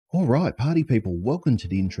Alright, party people, welcome to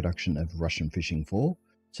the introduction of Russian Fishing 4.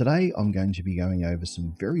 Today I'm going to be going over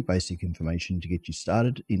some very basic information to get you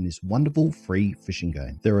started in this wonderful free fishing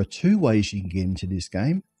game. There are two ways you can get into this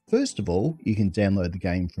game. First of all, you can download the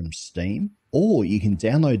game from Steam, or you can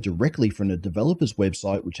download directly from the developer's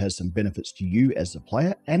website, which has some benefits to you as the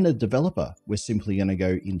player and the developer. We're simply going to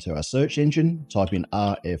go into our search engine, type in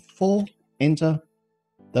RF4, enter.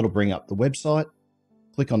 That'll bring up the website,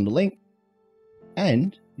 click on the link,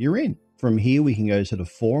 and you're in. From here, we can go to the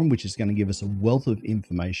forum, which is going to give us a wealth of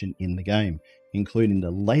information in the game, including the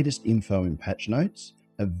latest info in patch notes,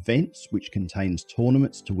 events, which contains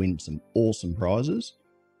tournaments to win some awesome prizes,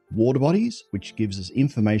 water bodies, which gives us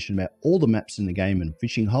information about all the maps in the game and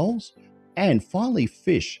fishing holes, and finally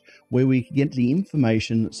fish, where we can get the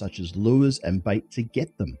information such as lures and bait to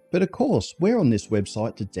get them. But of course, we're on this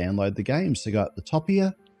website to download the game, so go at the top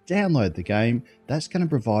here, download the game. That's going to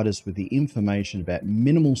provide us with the information about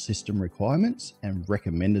minimal system requirements and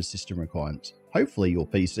recommended system requirements. Hopefully your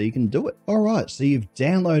PC can do it. Alright, so you've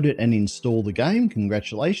downloaded and installed the game.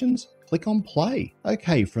 Congratulations. Click on play.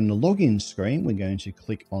 Okay, from the login screen, we're going to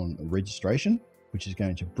click on registration, which is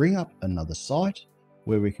going to bring up another site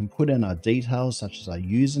where we can put in our details such as our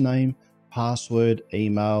username, password,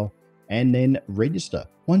 email, and then register.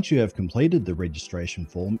 Once you have completed the registration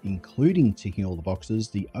form, including ticking all the boxes,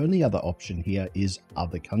 the only other option here is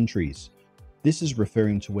other countries. This is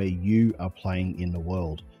referring to where you are playing in the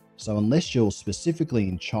world. So unless you're specifically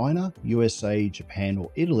in China, USA, Japan,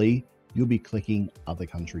 or Italy, you'll be clicking other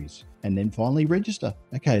countries. And then finally register.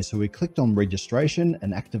 Okay, so we clicked on registration.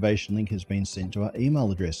 An activation link has been sent to our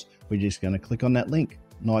email address. We're just going to click on that link.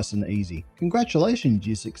 Nice and easy. Congratulations,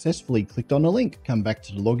 you successfully clicked on a link. Come back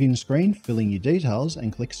to the login screen, fill in your details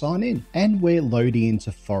and click sign in. And we're loading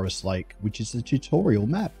into Forest Lake, which is the tutorial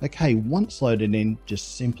map. Okay, once loaded in,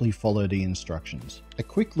 just simply follow the instructions. A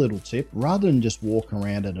quick little tip, rather than just walk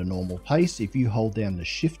around at a normal pace, if you hold down the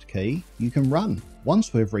shift key, you can run.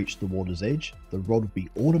 Once we've reached the water's edge, the rod will be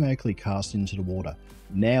automatically cast into the water.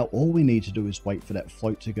 Now all we need to do is wait for that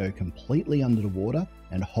float to go completely under the water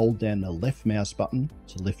and hold down the left mouse button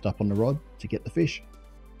to lift up on the rod to get the fish.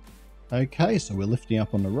 Okay, so we're lifting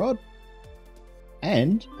up on the rod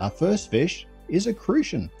and our first fish is a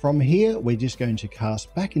crucian. From here, we're just going to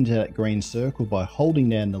cast back into that green circle by holding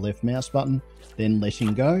down the left mouse button, then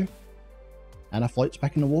letting go, and our float's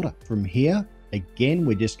back in the water. From here, again,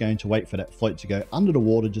 we're just going to wait for that float to go under the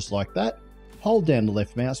water just like that, hold down the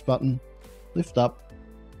left mouse button, lift up,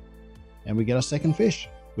 and we get our second fish.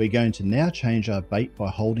 We're going to now change our bait by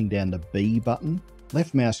holding down the B button,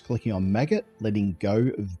 left mouse clicking on maggot, letting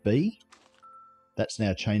go of B. That's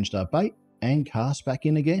now changed our bait and cast back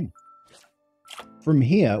in again. From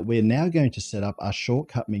here, we're now going to set up our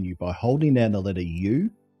shortcut menu by holding down the letter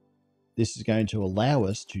U. This is going to allow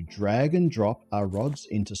us to drag and drop our rods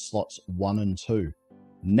into slots 1 and 2.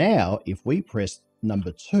 Now, if we press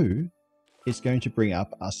number 2, it's going to bring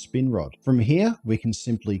up our spin rod. From here, we can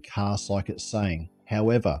simply cast like it's saying.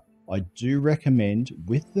 However, I do recommend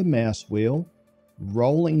with the mouse wheel,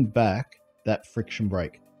 rolling back that friction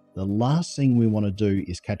brake. The last thing we want to do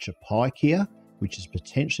is catch a pike here, which is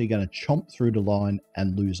potentially going to chomp through the line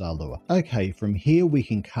and lose our lure. Okay, from here we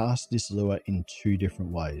can cast this lure in two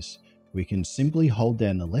different ways. We can simply hold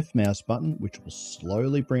down the left mouse button, which will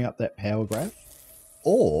slowly bring up that power graph,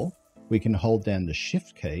 or we can hold down the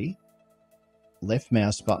shift key, left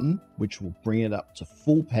mouse button, which will bring it up to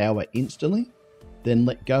full power instantly, then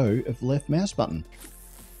let go of the left mouse button.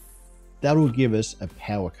 That will give us a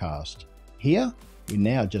power cast. Here, we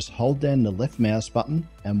now just hold down the left mouse button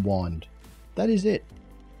and wind. That is it.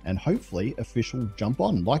 And hopefully a fish will jump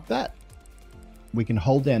on like that. We can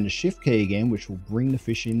hold down the shift key again, which will bring the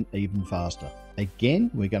fish in even faster.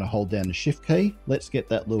 Again, we're going to hold down the shift key. Let's get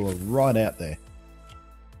that lure right out there.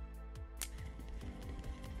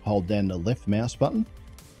 Hold down the left mouse button.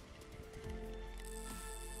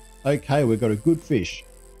 Okay, we've got a good fish.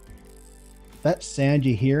 That sound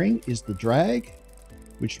you're hearing is the drag,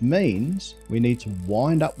 which means we need to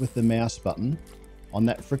wind up with the mouse button on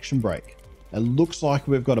that friction brake. It looks like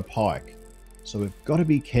we've got a pike. So we've got to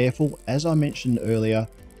be careful. As I mentioned earlier,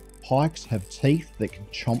 pikes have teeth that can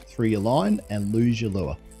chomp through your line and lose your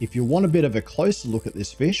lure. If you want a bit of a closer look at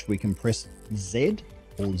this fish, we can press Z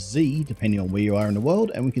or Z, depending on where you are in the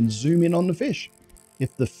world, and we can zoom in on the fish.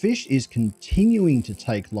 If the fish is continuing to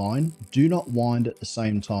take line, do not wind at the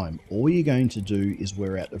same time. All you're going to do is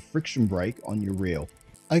wear out the friction brake on your reel.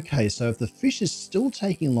 Okay, so if the fish is still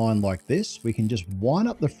taking line like this, we can just wind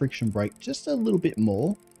up the friction brake just a little bit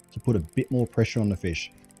more to put a bit more pressure on the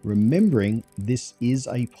fish. Remembering this is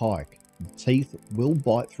a pike. The teeth will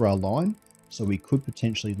bite through our line, so we could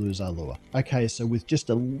potentially lose our lure. Okay, so with just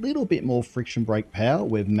a little bit more friction brake power,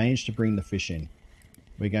 we've managed to bring the fish in.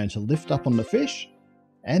 We're going to lift up on the fish,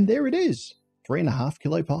 and there it is, 3.5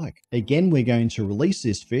 kilo pike. Again, we're going to release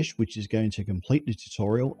this fish, which is going to complete the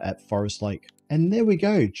tutorial at Forest Lake. And there we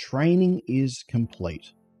go, training is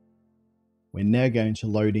complete. We're now going to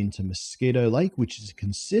load into Mosquito Lake, which is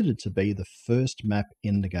considered to be the first map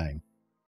in the game.